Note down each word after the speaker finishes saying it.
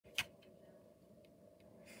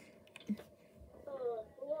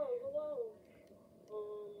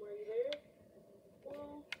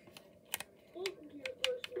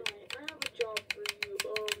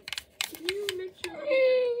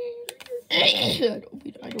I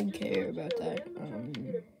don't care about that.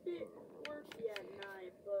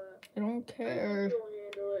 I don't care.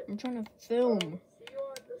 I'm trying to film.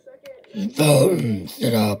 Phone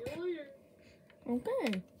set up.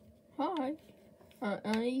 Okay. Hi.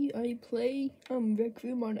 I play Rec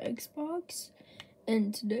Room on Xbox,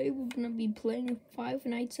 and today we're gonna be playing Five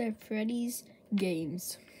Nights at Freddy's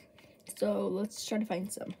games. So let's try to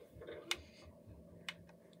find some.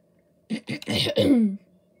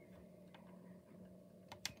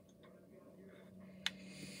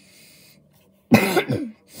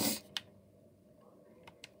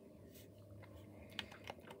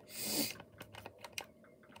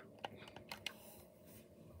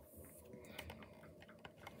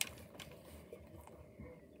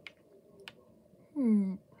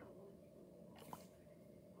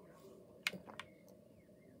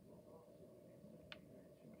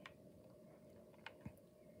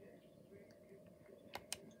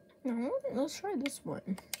 Now, let's try this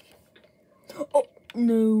one. Oh,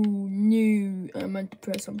 no, I meant to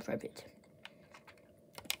press on private.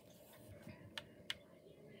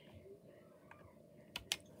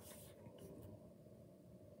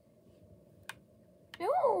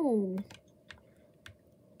 No.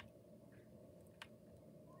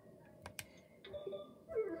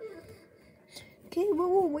 Okay, while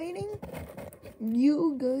we're waiting,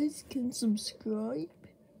 you guys can subscribe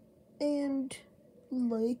and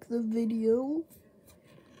like the video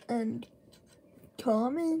and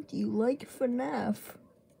comment you like FNAF.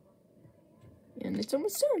 And it's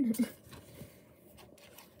almost done.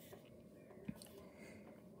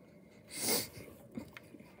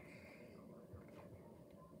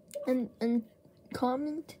 and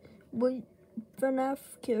comment what FNAF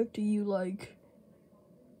character you like.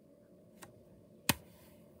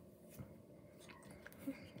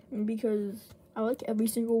 Because I like every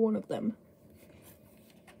single one of them.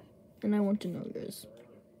 And I want to know yours.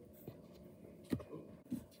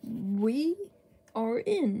 We are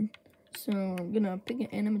in. So I'm gonna pick an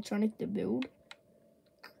animatronic to build.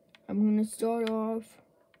 I'm gonna start off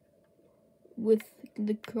with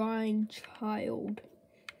the crying child.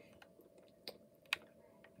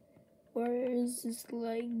 Where is his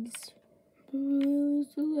legs? Where's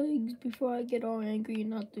the legs before I get all angry and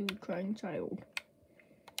not do crying child?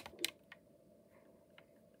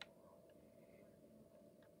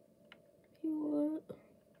 What?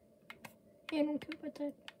 Yeah, I don't care about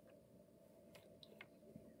that.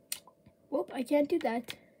 Well, I can't do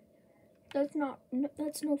that. That's no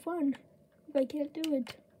fun if I can't do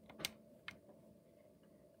it.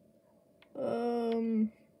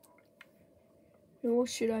 What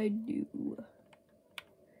should I do?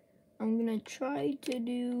 I'm gonna try to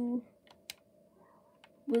do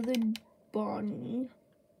Withered Bonnie.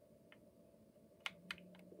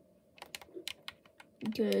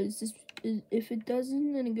 Because if it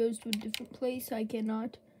doesn't, then it goes to a different place. I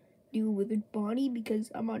cannot do Withered Bonnie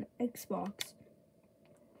because I'm on Xbox.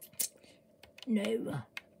 No.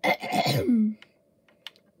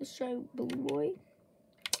 Let's try Bully Boy.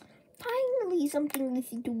 Finally, something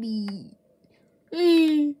listen to me.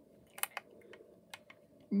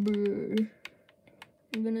 Brr.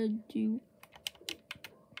 I'm gonna do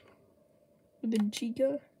Withered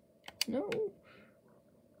Chica. No.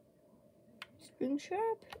 Spring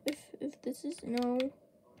Sharp. If this is no.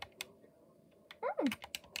 Oh, I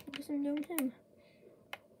guess I'm doing him.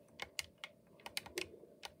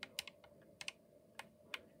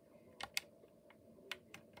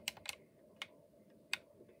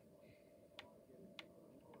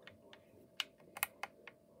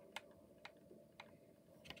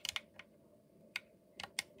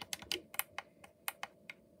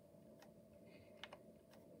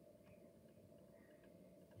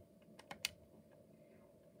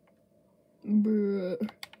 Bruh.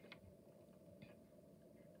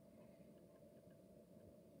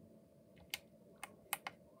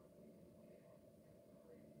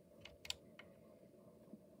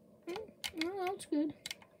 No, that's good.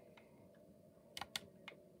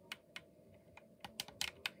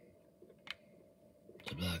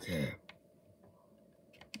 The black hair.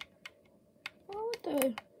 Oh, what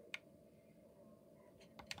the?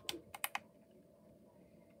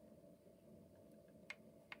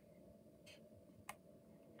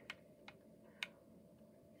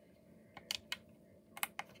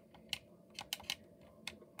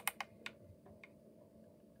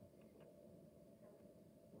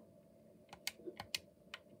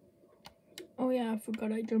 Oh yeah, I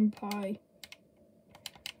forgot I jumped high.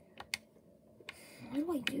 Why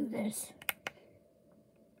do I do this?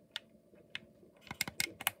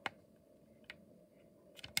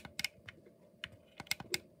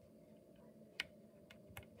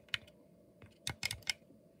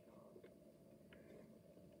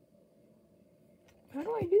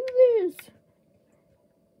 I do this?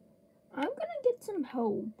 I'm gonna get some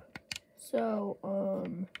help. So,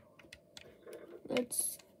 I'm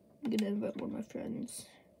gonna invite one of my friends.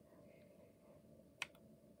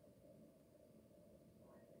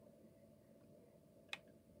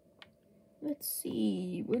 Let's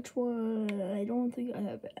see, which one? I don't think I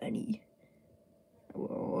have any.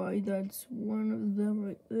 Well, that's one of them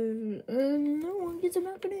right there. No, I guess I'm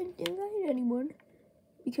not gonna invite anyone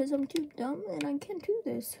because I'm too dumb and I can't do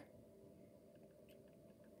this.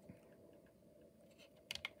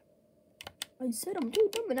 I said I'm too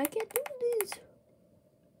dumb and I can't do this.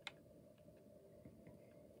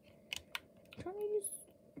 I'm trying to use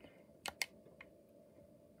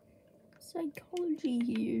psychology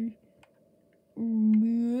here.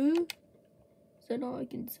 Is that all I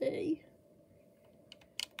can say?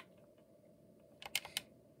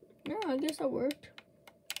 No, I guess that worked.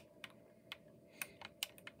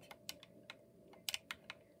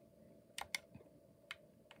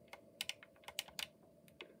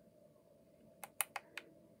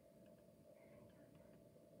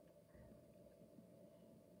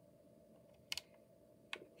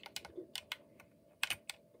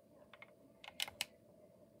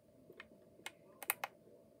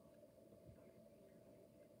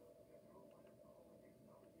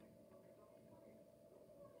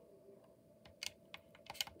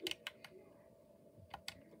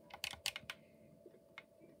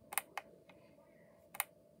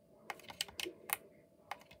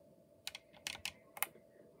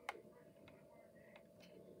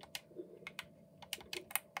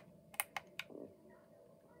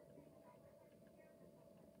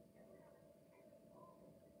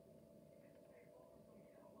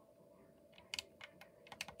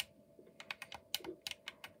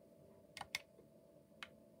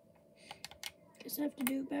 Guess I have to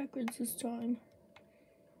do it backwards this time.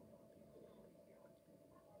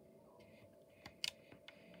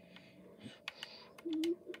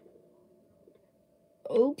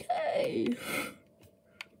 Okay.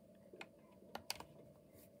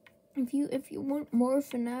 If you want more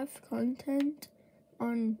FNAF content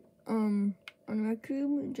on Rec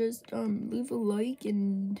Room, just leave a like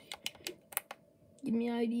and give me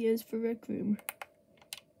ideas for Rec Room.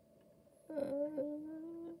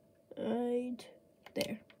 Right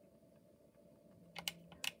there.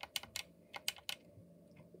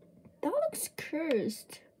 That looks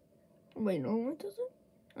cursed. Wait, no, it doesn't?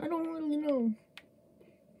 I don't really know.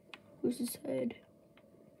 Who's his head?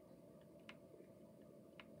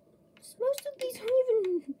 Most of these aren't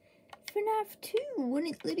even FNAF 2 when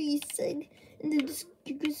it literally said in the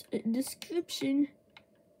description,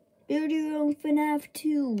 build your own FNAF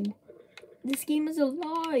 2. This game is a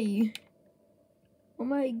lie. Oh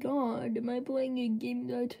my god, am I playing a game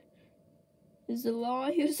that is a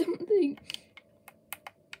lie or something?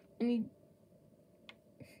 I mean,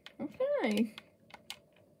 okay.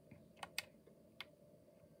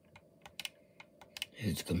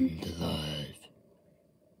 It's coming to life.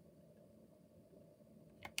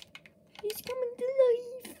 He's coming to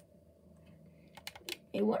life.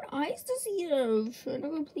 Hey, what eyes does he have? I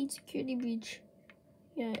never played Security Breach.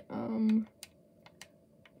 Yeah, and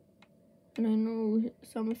I know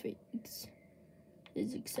some of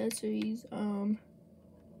his accessories, I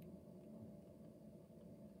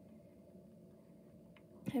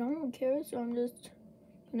don't care, so I'm just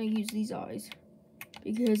gonna use these eyes.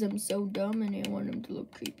 Because I'm so dumb and I want him to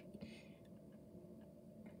look creepy.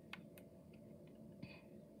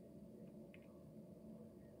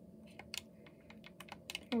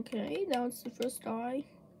 Okay, that was the first eye.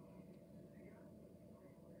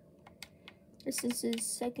 This is his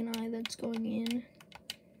second eye that's going in.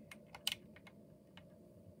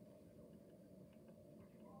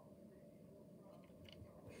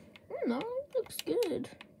 No, it looks good.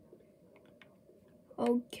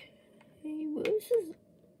 Okay, where's his...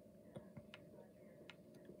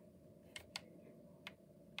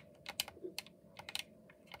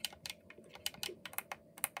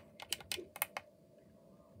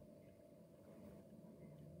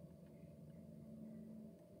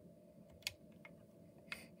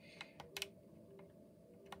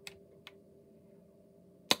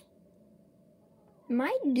 Am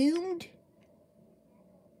I doomed?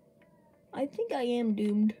 I think I am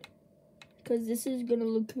doomed. Because this is gonna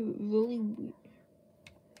look really weird.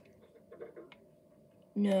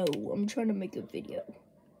 No, I'm trying to make a video.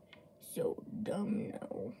 So dumb,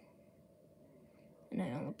 no. And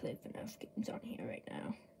I only play FNAF games on here right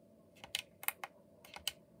now.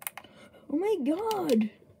 Oh my god!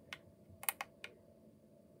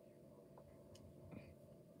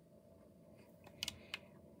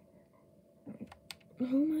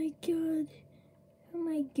 Oh my god. How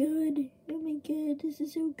my god. Oh my god, this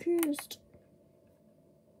is so cursed.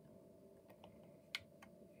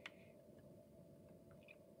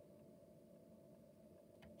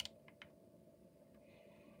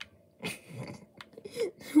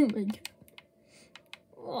 Oh my god.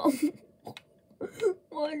 Oh.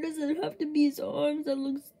 Why does it have to be his arms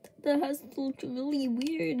that has to look really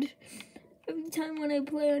weird? Every time when I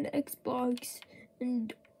play on Xbox,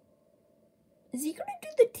 and is he gonna do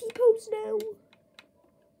the T-pose now?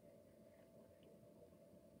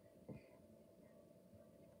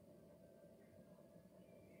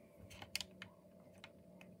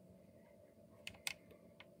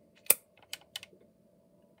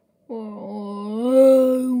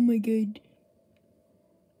 Oh my god.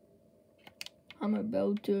 I'm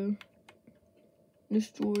about to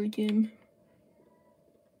destroy him.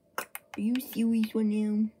 Are you serious right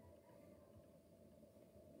now?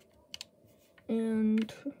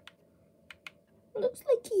 And looks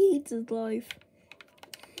like he hates his life.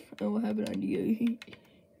 Oh, I have an idea.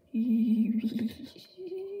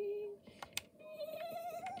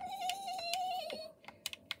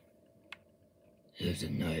 Here's a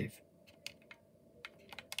knife.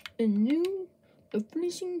 And now, the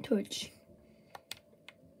finishing touch.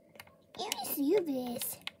 Let me see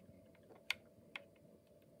this.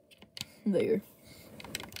 There.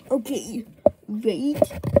 Okay,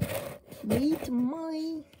 rate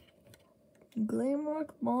my Glamrock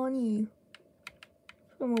Bonnie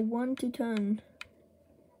from a 1 to 10.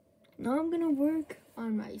 Now I'm gonna work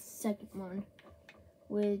on my second one,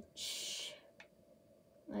 which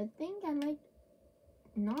I think I might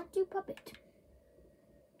not do puppet.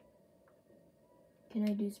 Can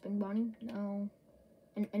I do Spring Bonnie? No.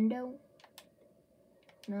 An Endo?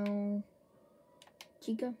 No.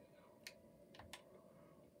 Chica?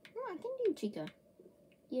 Oh, I can do Chica.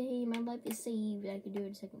 Yay, my life is saved. I can do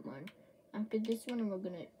a second one. After this one, we're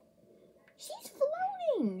gonna... She's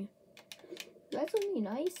floating! That's gonna be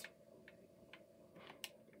nice.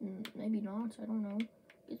 Maybe not, I don't know.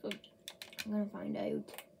 Guess what? I'm gonna find out.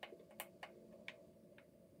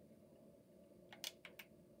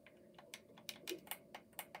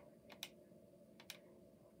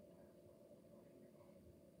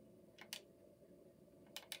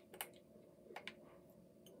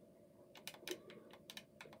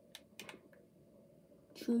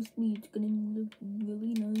 Trust me, it's gonna look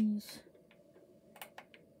really nice.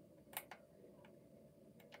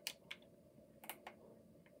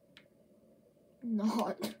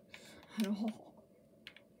 Not at all.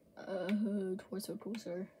 Torso.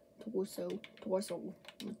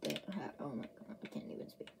 With that hat. Oh my god, I can't even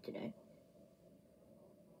speak today.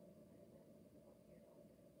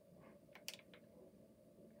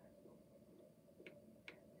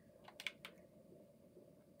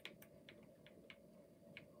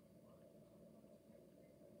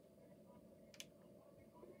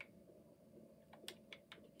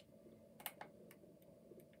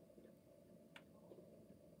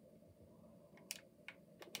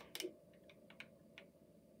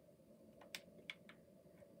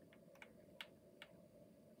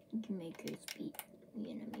 You can make her speak.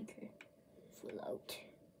 We're gonna make her float.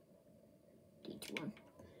 D1.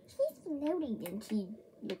 She's floating and she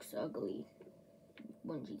looks ugly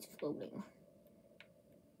when she's floating.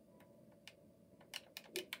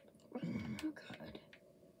 Oh god.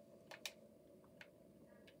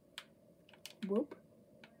 Whoop.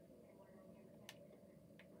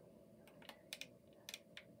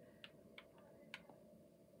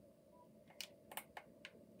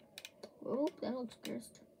 Oh, that looks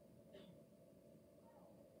cursed.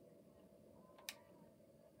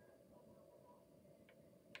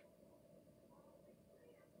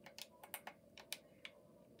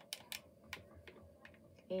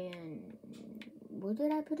 And where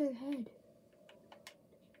did I put her head?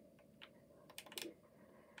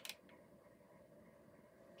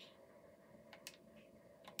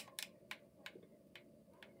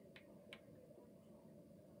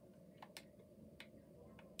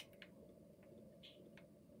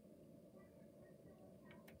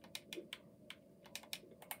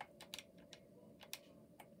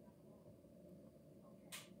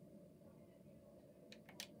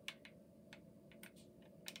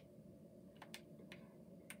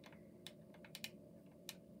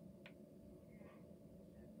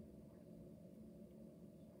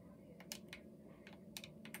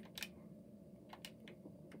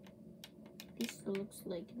 This looks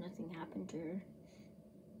like nothing happened to her.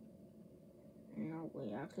 No,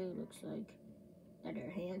 wait, actually it looks like that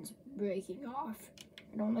her hand's breaking off.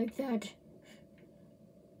 I don't like that.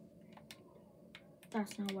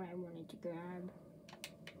 That's not what I wanted to grab.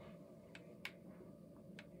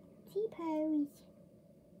 T-pose.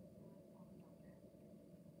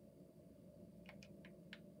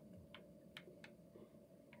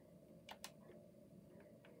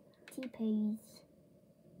 Easy peasy.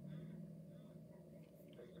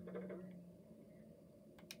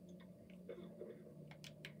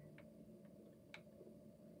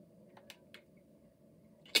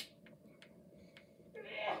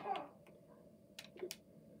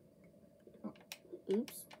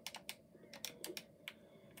 Oops.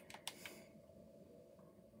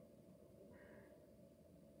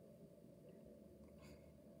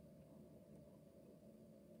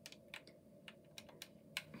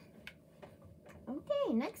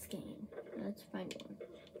 Okay, next game. Let's find one.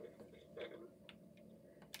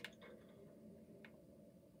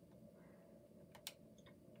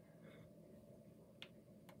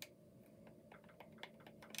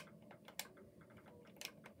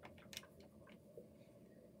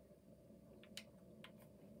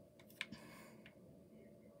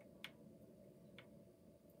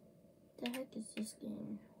 The heck is this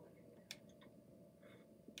game?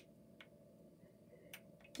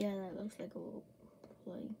 Yeah, that looks like a little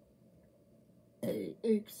play.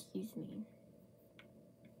 Excuse me.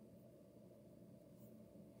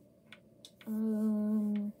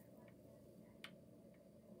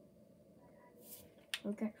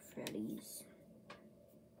 Look at Freddy's.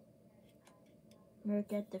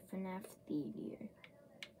 Look at the FNAF theater.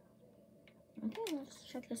 Okay, let's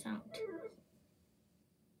check this out.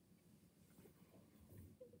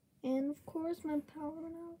 And of course my power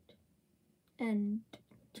went out. And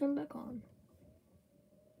turn back on.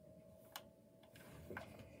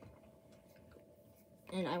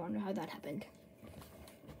 And I wonder how that happened.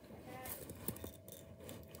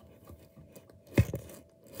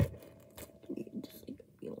 This is gonna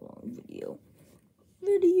be a long video.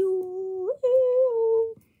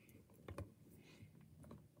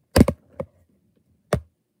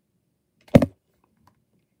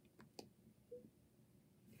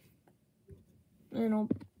 And I'll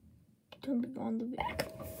turn back on the video.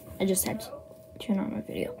 I just had to turn on my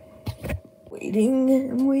video. Waiting,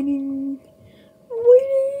 I'm waiting.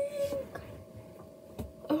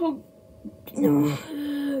 Oh, no.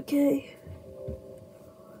 Okay.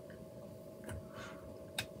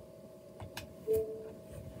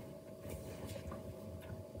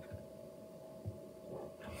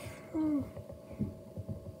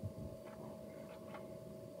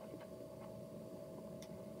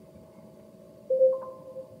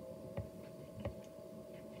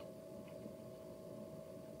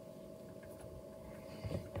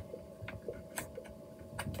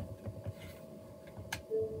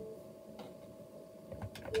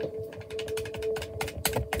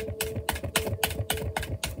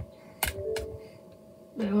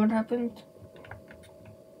 Wait, what happened?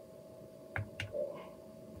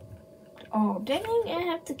 Oh, dang, I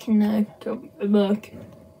have to connect. I'll be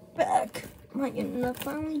back. My internet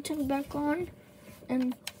finally turned back on,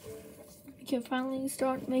 and we can finally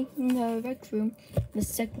start making the rec room the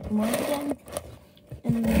second one again.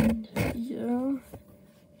 And then, yeah.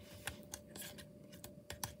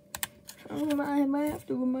 I might have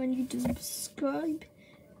to remind you to subscribe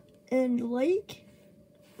and like,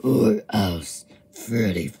 or else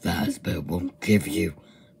Freddy Fazbear won't give you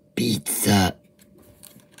pizza.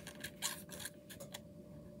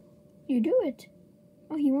 You do it.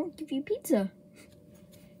 Oh, he won't give you pizza.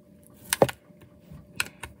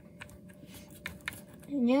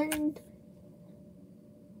 And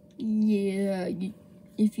yeah,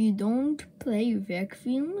 if you don't play Rec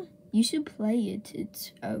Room, you should play it.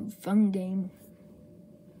 It's a fun game.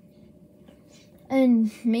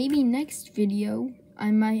 And maybe next video,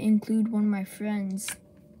 I might include one of my friends.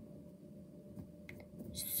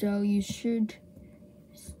 So you should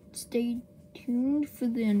stay tuned for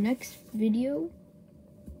the next video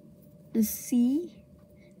to see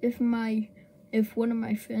if one of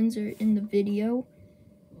my friends are in the video.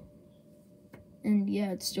 And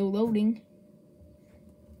yeah, it's still loading.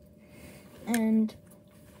 And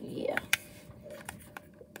yeah.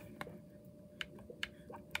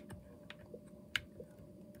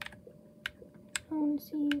 I want to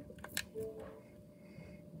see you.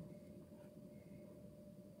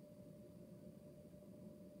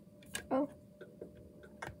 Oh.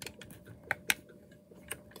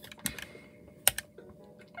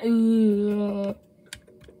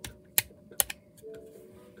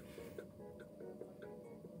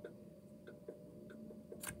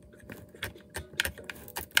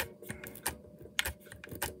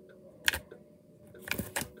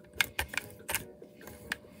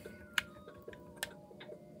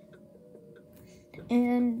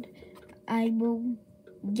 And I will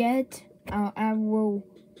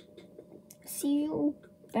see you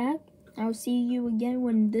back. I'll see you again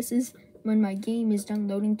when my game is done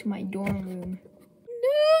loading to my dorm room.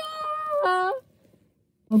 No!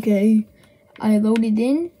 Okay, I loaded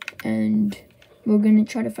in and we're gonna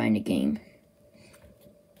try to find a game.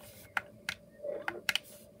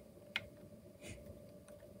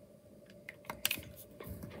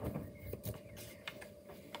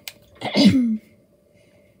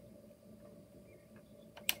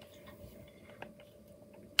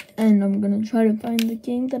 And I'm gonna try to find the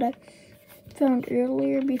game that I found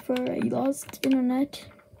earlier before I lost internet.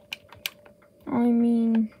 I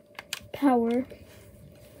mean, power.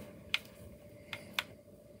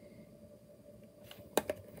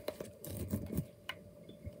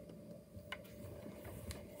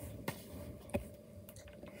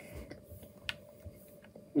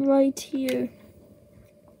 Right here.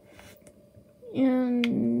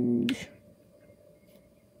 And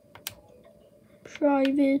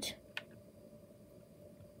private.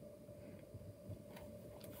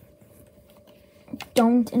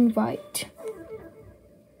 Don't invite.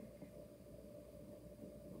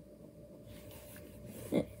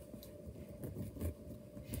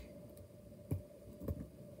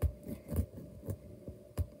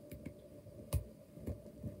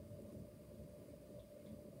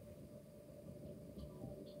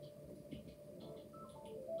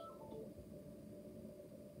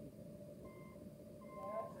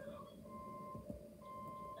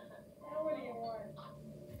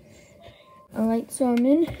 Alright, so I'm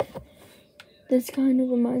in. This kind of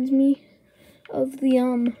reminds me of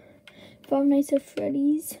the Five Nights at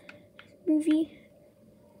Freddy's movie.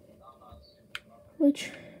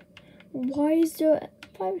 Which, why is there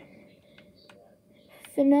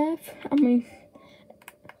FNAF? I mean,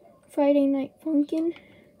 Friday Night Funkin'.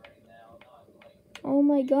 Oh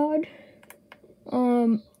my god.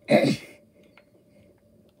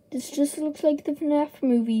 This just looks like the FNAF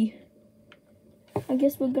movie. I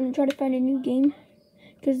guess we're gonna try to find a new game.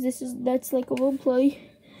 Because that's like a role play.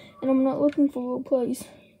 And I'm not looking for role plays.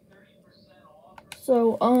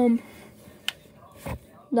 So,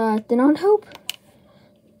 that did not help.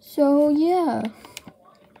 So, yeah.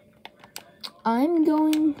 I'm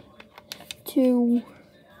going to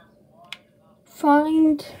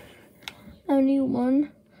find a new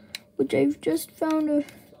one. Which I've just found a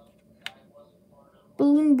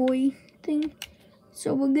balloon boy thing.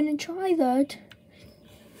 So, we're gonna try that.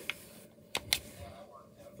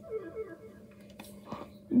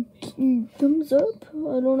 Thumbs up.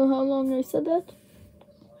 I don't know how long I said that.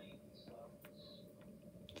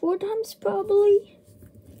 4 times probably.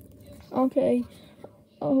 Okay.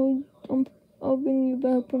 I'll bring you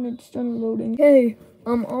back when it's done loading. Okay,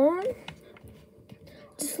 I'm on.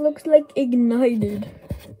 This looks like ignited.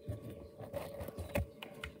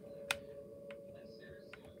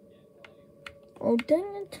 Oh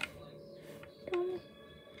dang it. I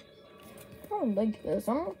don't like this.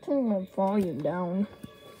 I'll turn my volume down.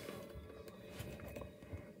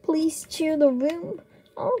 Please cheer the room.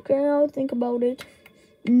 Okay, I'll think about it.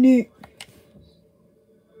 No.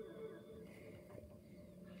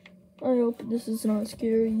 I hope this is not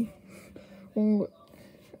scary. I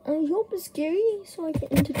hope it's scary so I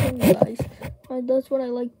can entertain you guys. That's what I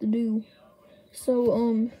like to do.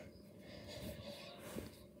 So,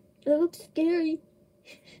 that looks scary.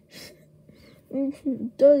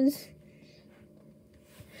 It does.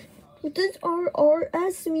 What does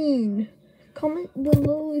RRS mean? Comment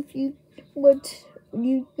below if what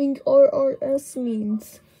you think RRS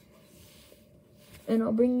means. And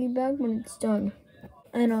I'll bring you back when it's done.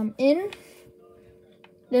 And I'm in.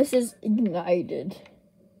 This is ignited.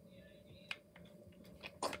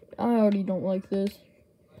 I already don't like this.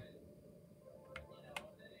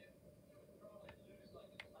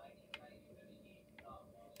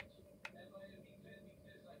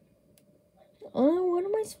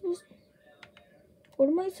 What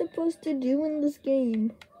am I supposed to do in this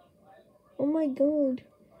game? Oh my god.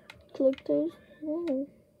 Click those. Oh.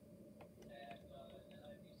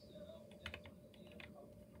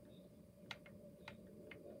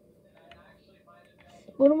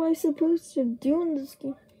 What am I supposed to do in this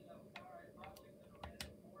game?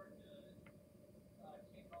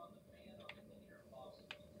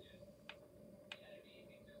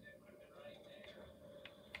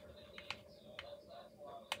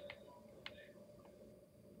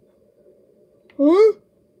 Huh?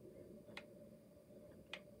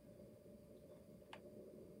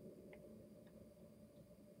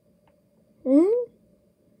 Huh?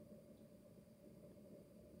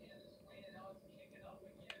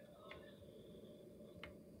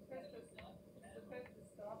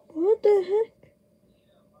 What the heck?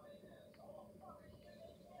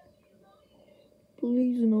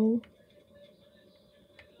 Please no.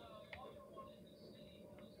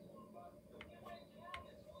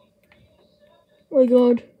 my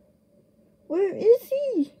god. Where is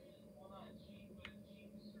he?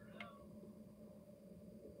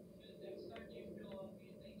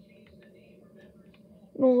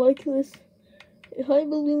 I don't like this. Hi,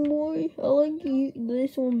 Balloon Boy. I like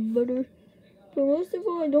this one better. But most of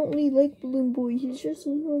all, I don't really like Balloon Boy. He's just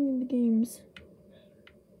annoying in the games.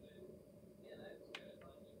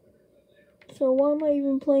 So why am I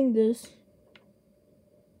even playing this?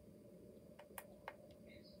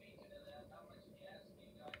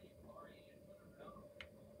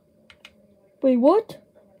 Wait, what?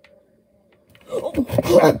 Oh,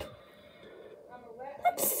 crap!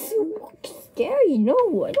 That's so scary. No,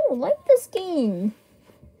 I don't like this game.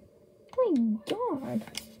 Oh my god.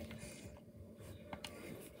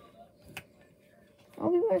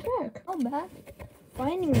 I'll be right back. I'm back.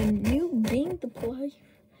 Finding a new game to play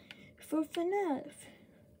for FNAF.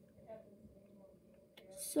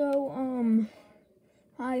 So,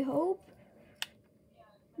 I hope.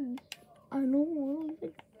 I don't want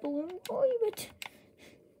to Balloon Boy, but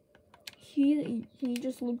he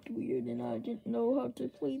just looked weird and I didn't know how to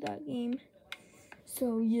play that game.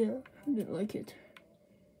 So yeah, I didn't like it.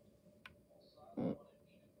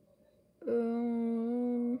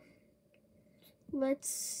 Let's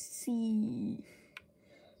see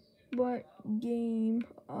what game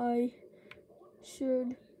I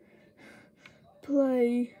should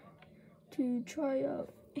play to try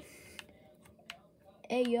out.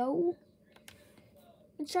 Ayo,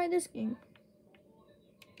 let's try this game.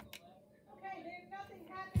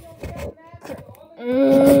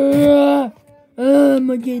 Oh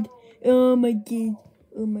my god. Oh my god.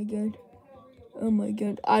 Oh my god. Oh my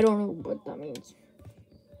god. I don't know what that means.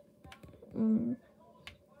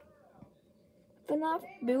 FNAF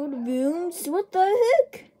build rooms? What the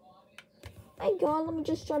heck? My god, let me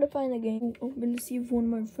just try to find the game. Open to see if one of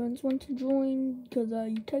my friends wants to join because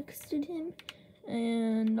I texted him.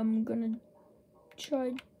 And I'm gonna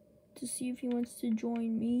try to see if he wants to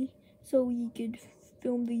join me so he could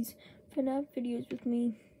film these FNAF videos with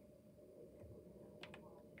me.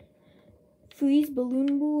 Freeze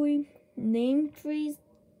Balloon Boy, name freeze,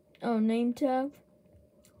 oh, name tag,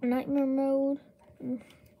 nightmare mode,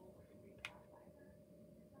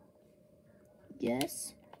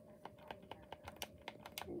 yes,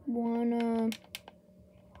 wanna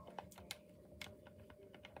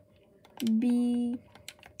be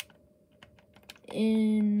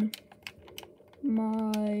in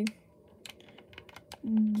my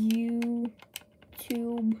YouTube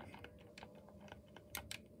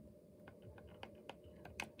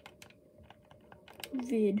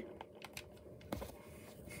vid.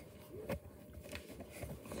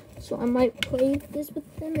 So I might play this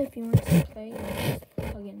with them if he wants to play. I'll just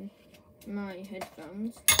plug in my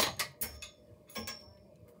headphones.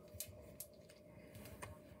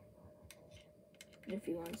 If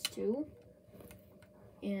he wants to.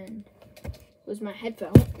 And where's my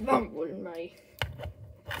headphone? Where's my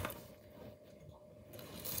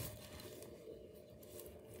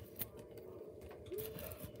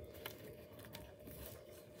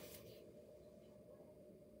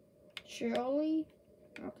Shirley?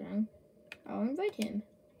 Okay. I'll invite him.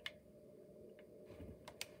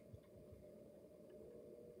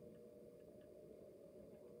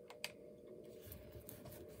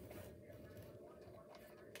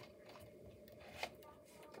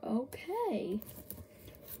 Okay.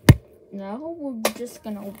 Now we're just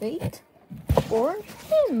gonna wait for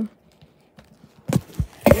him.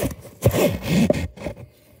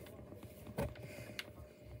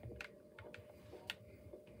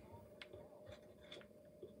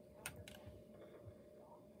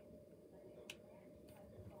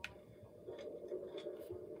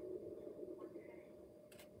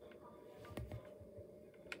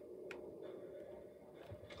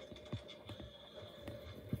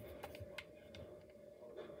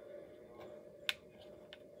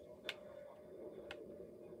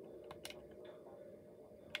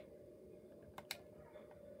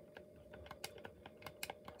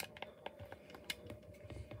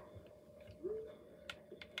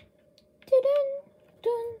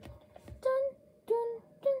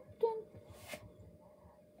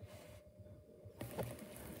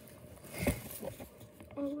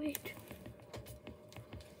 Oh, wait.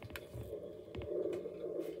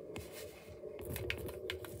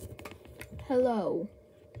 Hello.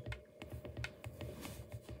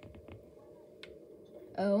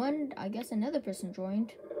 Oh, and I guess another person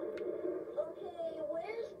joined. Okay,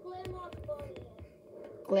 where's Glamrock Bonnie?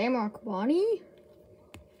 Glamrock Bonnie?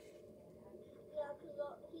 Yeah,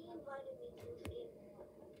 because he invited me to his game.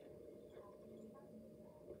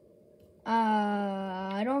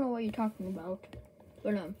 I don't know what you're talking about.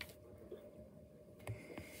 But,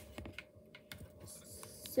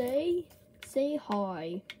 say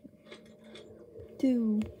hi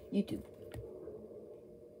to YouTube.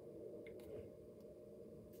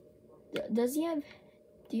 Does he have?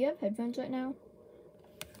 Do you have headphones right now?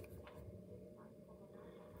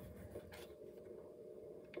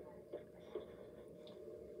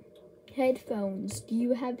 Headphones. Do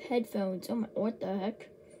you have headphones? Oh my! What the heck?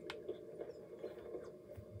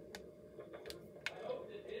 I hope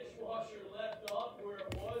the dishwasher left off where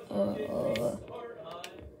it was or did restart, hon.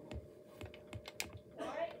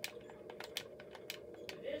 What?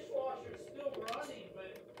 The dishwasher's still running,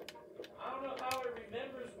 but I don't know how it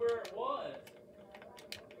remembers where it was.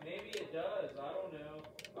 Maybe it does. I don't know.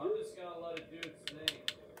 I'm just gonna let it do its thing.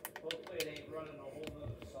 Hopefully it ain't running a whole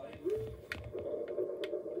nother cycle.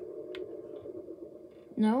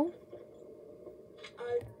 No.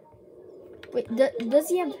 Wait. Does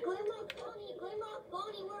he have?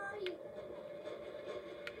 Bonnie, where are you?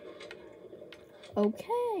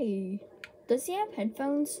 Okay. Does he have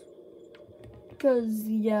headphones? Cause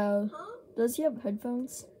yeah. Huh? Does he have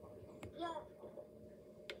headphones? Yeah.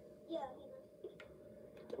 Yeah.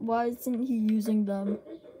 Why isn't he using them?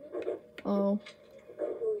 Oh.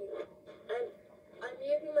 I'm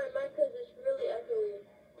muting my mic because it's really echoey.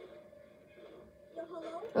 Yeah,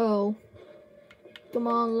 hello? Oh. Come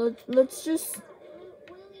on. Let's just.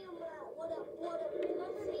 William, what up?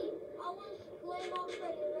 Remember me? I was Glenn Moxley,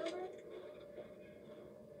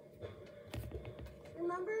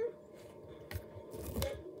 remember?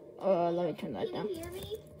 Let me turn that down. Can you hear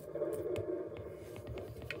me?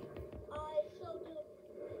 So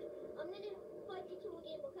I'm gonna invite you to a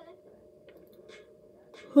game, okay?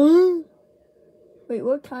 Huh? Wait,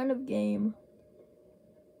 what kind of game?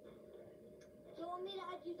 Do you want me to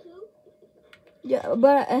add you too? Yeah,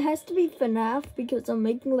 but it has to be FNAF because I'm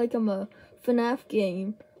making like a FNAF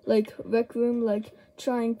game. Like Rec Room, like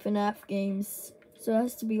trying FNAF games. So it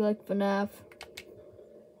has to be like FNAF.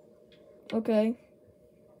 Okay.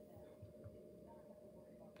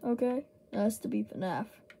 Okay. It has to be FNAF.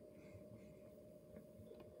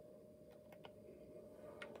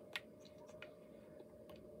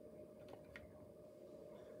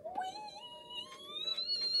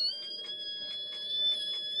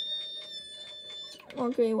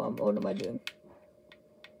 Okay, what am I doing?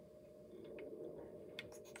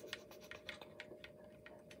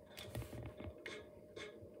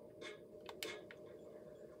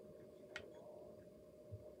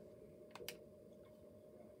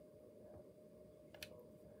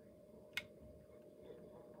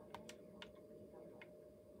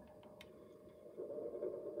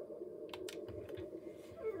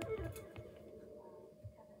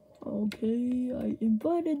 Okay, I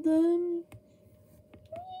invited them.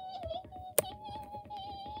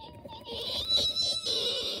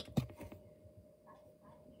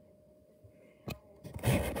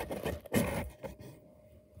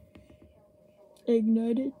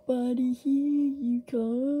 Ignited body, here you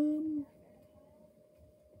come.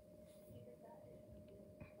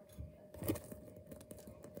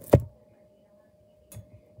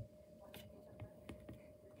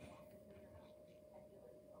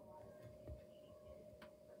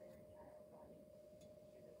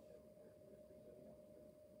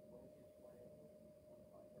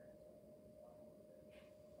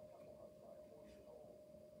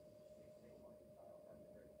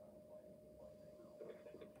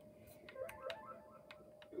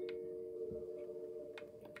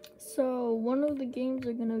 So, one of the games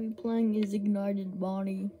they're gonna be playing is Ignited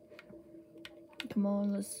Body. Come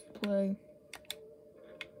on, let's play.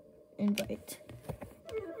 Invite.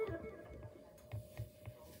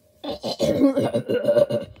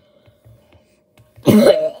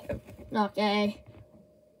 Okay.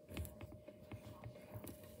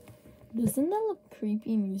 Doesn't that look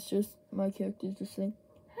creepy? And he's just, my character's just saying,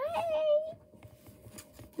 hi!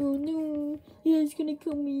 Oh no, yeah, he's gonna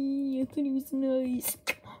kill me. I thought he was nice.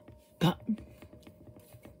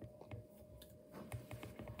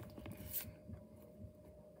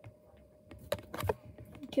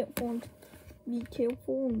 Be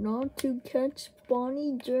careful not to catch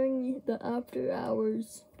Bonnie during the after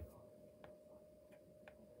hours.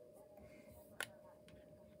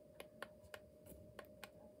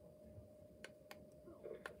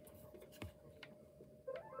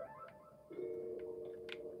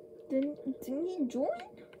 Didn't he join?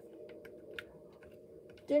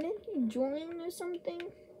 Didn't he join or something?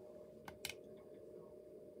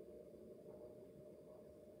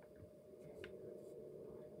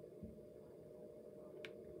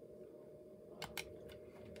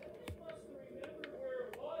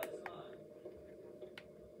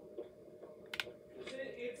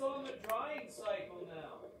 It's on the drying cycle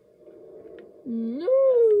now.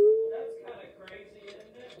 No.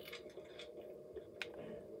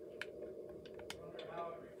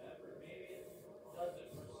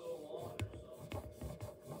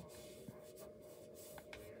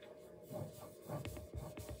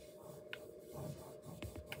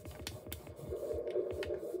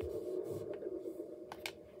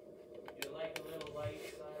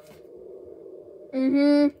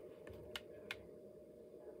 Mm-hmm.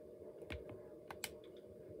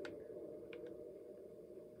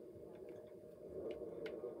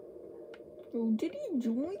 Oh, did he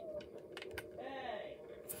join? Hey!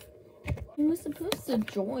 He was supposed to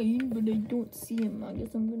join, but I don't see him. I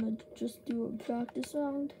guess I'm gonna just do a practice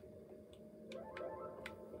round.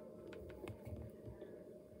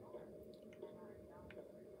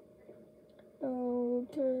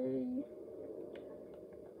 Okay.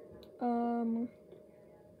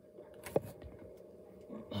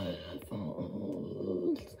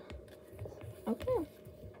 Okay.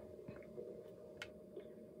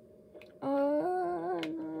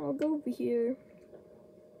 No, I'll go over here.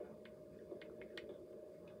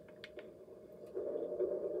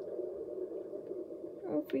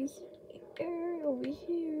 Over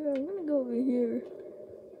here. I'm gonna go over here.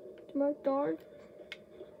 To my dog.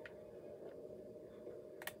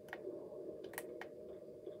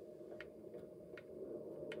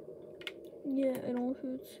 Yeah, I don't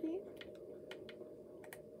should see.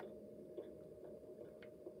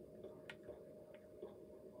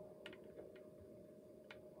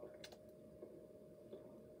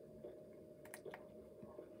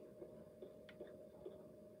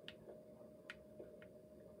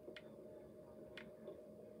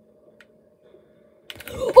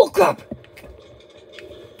 Oh crap!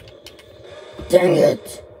 Dang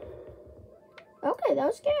it! Okay, that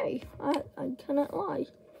was scary. I cannot lie.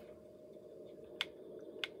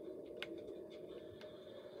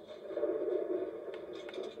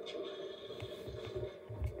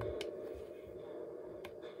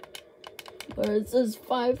 But it says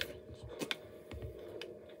 5.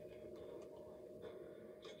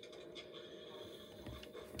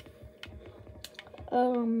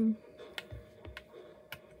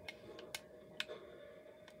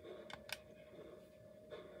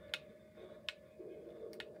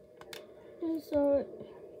 So,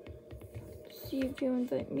 see if you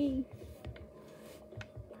invite me.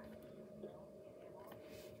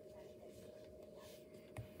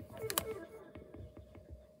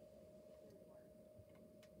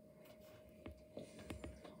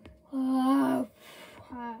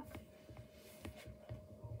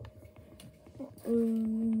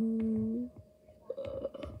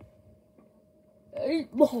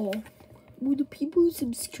 Oh, will the people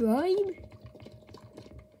subscribe?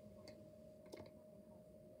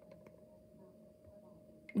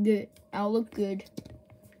 Good. I'll look good.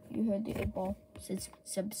 You heard the 8-ball. Says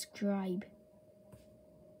subscribe.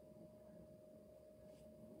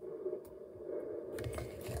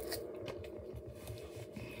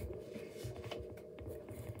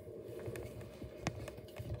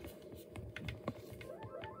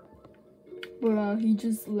 Bruh, he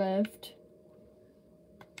just left.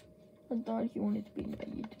 I thought he wanted to be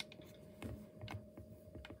invited.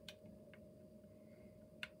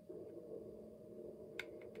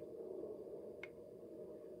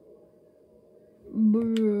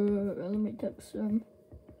 Bruh, let me text him.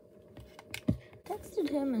 Texted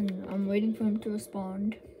him and I'm waiting for him to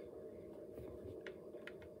respond.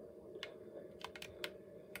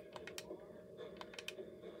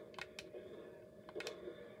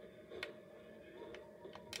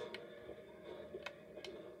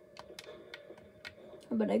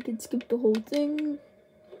 But I could skip the whole thing.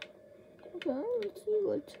 Okay, let's see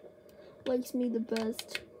what likes me the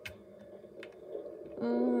best.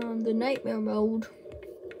 The nightmare mode.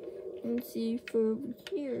 Let's see for over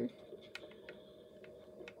here.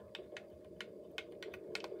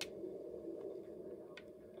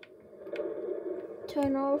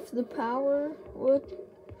 Turn off the power. What?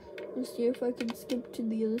 Let's see if I can skip to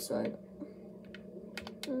the other side.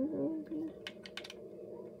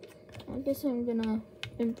 I guess I'm gonna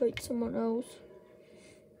invite someone else.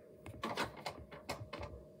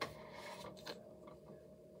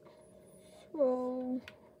 So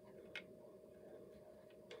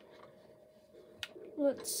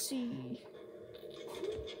let's see.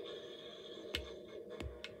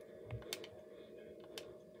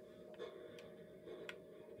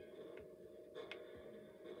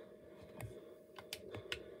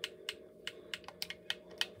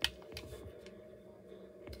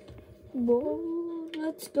 Well,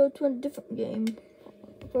 let's go to a different game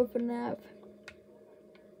for FNAF.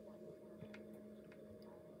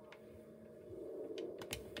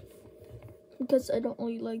 Because I don't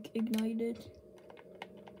really like Ignited.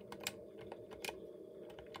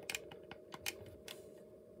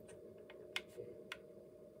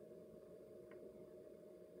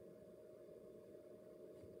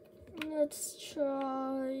 Let's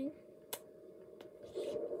try.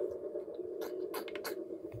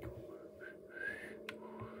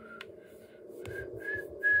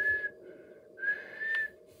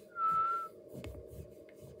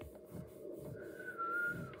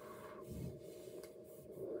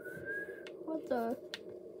 the?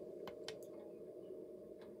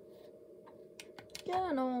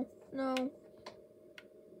 Yeah, no.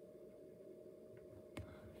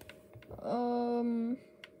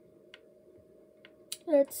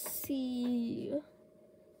 Let's see.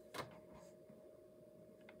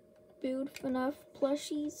 Build FNAF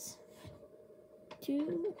plushies.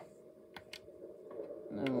 2.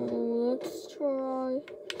 No, let's try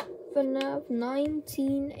FNAF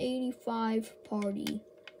 1985 party.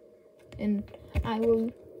 And I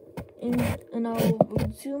will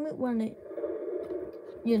resume it when it,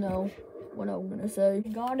 you know what I'm gonna say.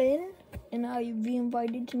 Got in and I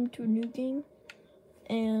re-invited him to a new game.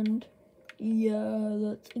 And yeah,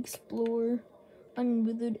 let's explore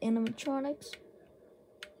unwithered animatronics.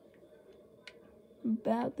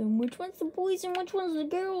 Bathroom. Which one's the boys and which one's the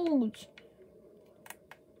girls?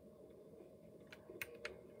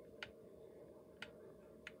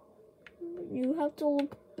 You have to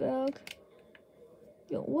look back.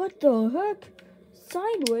 Yo, what the heck?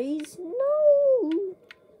 Sideways? No!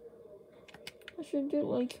 I should do it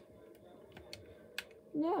like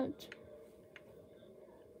that.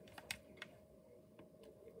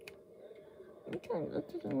 Okay,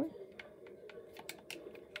 that doesn't work.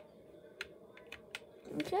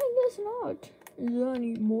 Okay, I guess not. Is there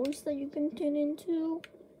any more that you can turn into?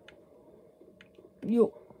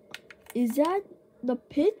 Yo, is that the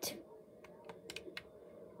pit?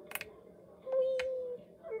 Whee!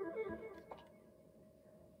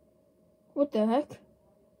 What the heck?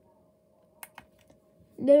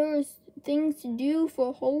 There's things to do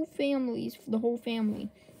for whole families, for the whole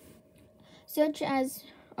family. Such as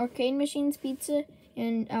arcade machines, pizza,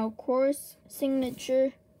 and our course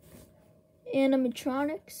signature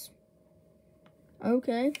animatronics.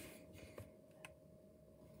 Okay.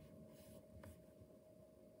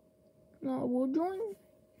 Now we'll join.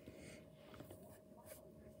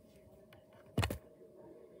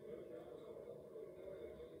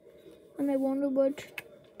 And I wonder what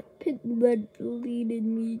pit red leaded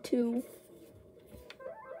me to.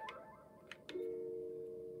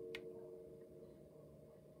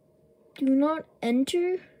 Do not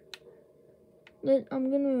enter.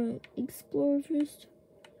 I'm gonna explore first.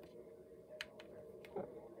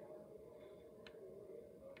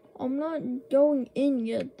 I'm not going in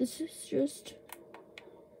yet. This is just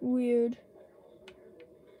weird.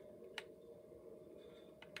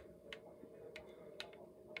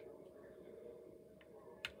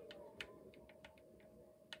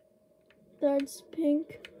 That's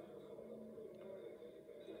pink.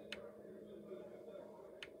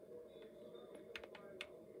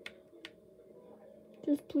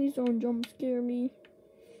 Just please don't jump scare me.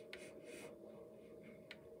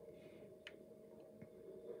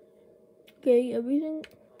 Okay, everything.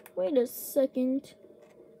 Wait a second.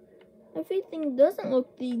 Everything doesn't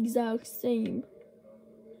look the exact same.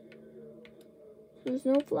 There's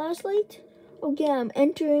no flashlight? Okay, I'm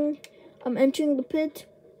entering the pit.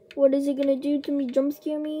 What is it gonna do to me? Jump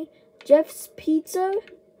scare me? Jeff's Pizza?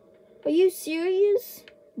 Are you serious?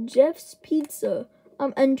 Jeff's Pizza.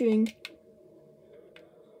 I'm entering.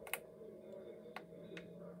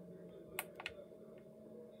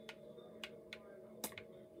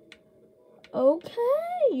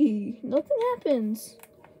 Okay, nothing happens.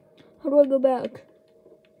 How do I go back?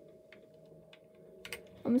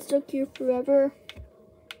 I'm stuck here forever.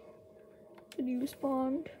 Did you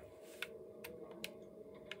respond?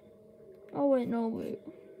 Oh wait, no, wait.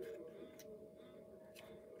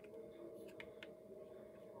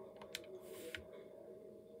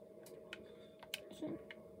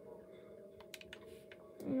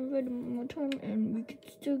 I'm gonna invite him one more time and we can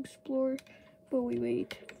still explore, but we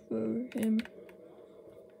wait for him.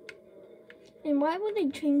 And why would they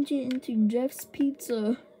change it into Jeff's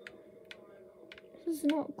Pizza? This is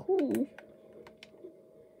not cool.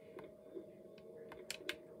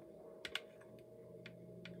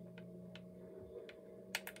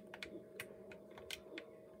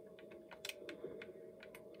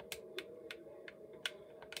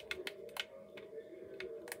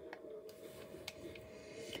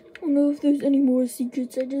 I don't know if there's any more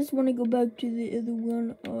secrets. I just want to go back to the other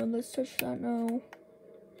one. Let's touch that now.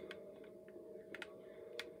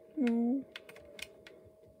 No.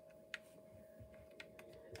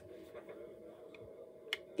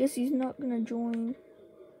 Guess he's not gonna join.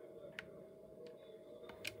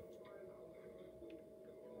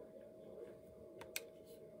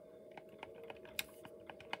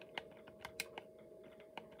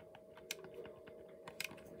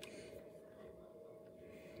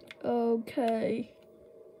 Okay.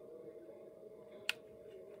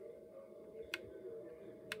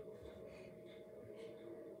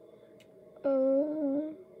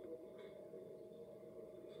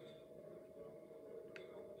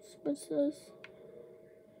 What's this?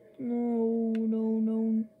 No, no,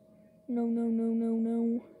 no. No, no, no, no,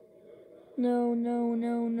 no. No, no,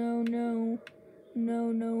 no, no, no.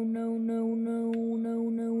 No, no, no, no, no, no,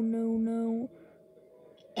 no, no, no.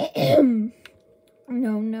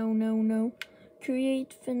 No, no, no, no.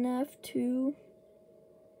 Create FNAF 2.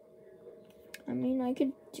 I mean, I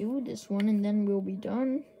could do this one and then we'll be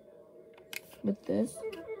done with this.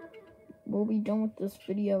 We'll be done with this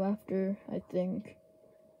video after, I think.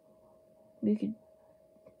 We could...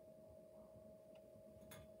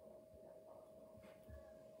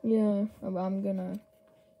 Yeah, I'm gonna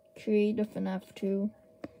create a FNAF 2.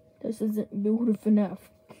 This isn't build a FNAF.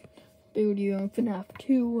 Build your own FNAF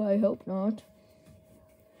 2, I hope not.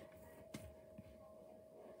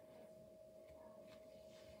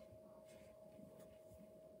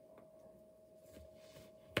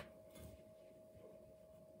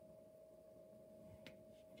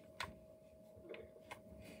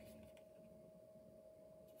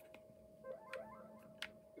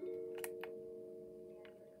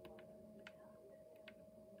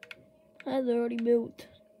 That's already built.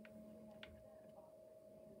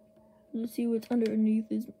 Let's see what's underneath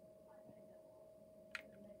this.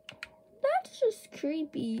 That's just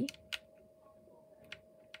creepy.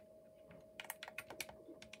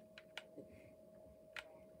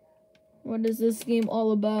 What is this game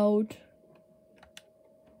all about?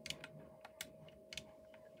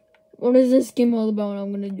 What is this game all about?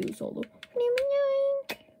 I'm gonna do solo.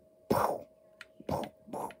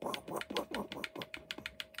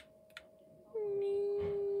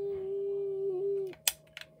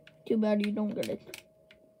 Too bad you don't get it.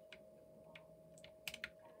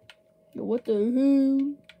 Yo, what the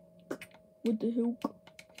hell? What the hell?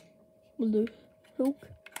 What the hell?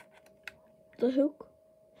 The hell?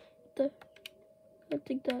 I'll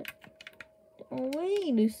take that. Oh,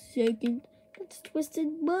 wait a second. That's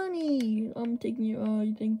Twisted Bunny. I'm taking your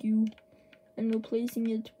eye, thank you. And replacing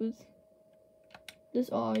it with this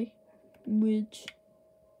eye, which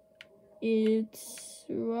it's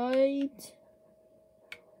right.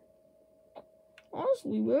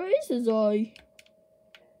 Honestly, where is his eye?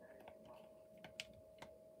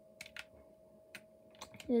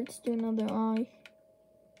 Let's do another eye.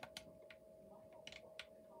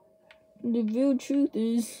 The real truth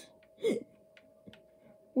is,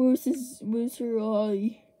 where's her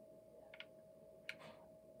eye?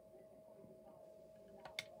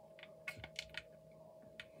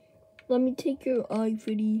 Let me take your eye,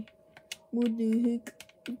 Freddy. What the heck?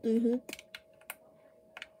 What the heck?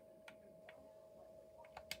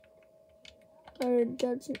 Alright,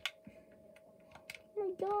 that's it. Oh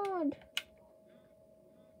my god.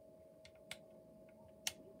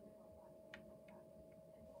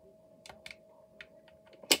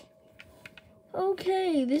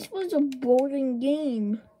 Okay, this was a boring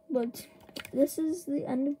game, but this is the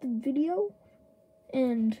end of the video.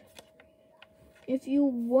 And if you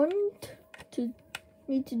want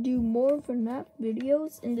me to do more FNAF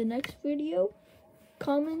videos in the next video,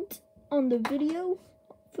 comment on the video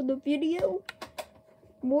for the video.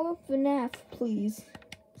 More FNAF, please.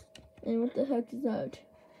 And what the heck is that?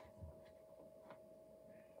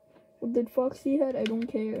 What did Foxy had? I don't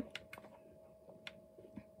care.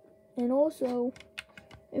 And also,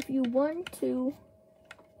 if you want to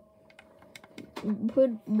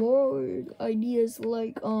put more ideas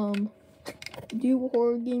like do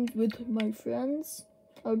horror games with my friends,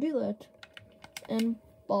 I'll do that. And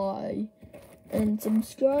bye. And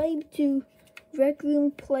subscribe to Rec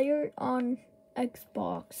Room Player on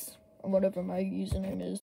Xbox, or whatever my username is.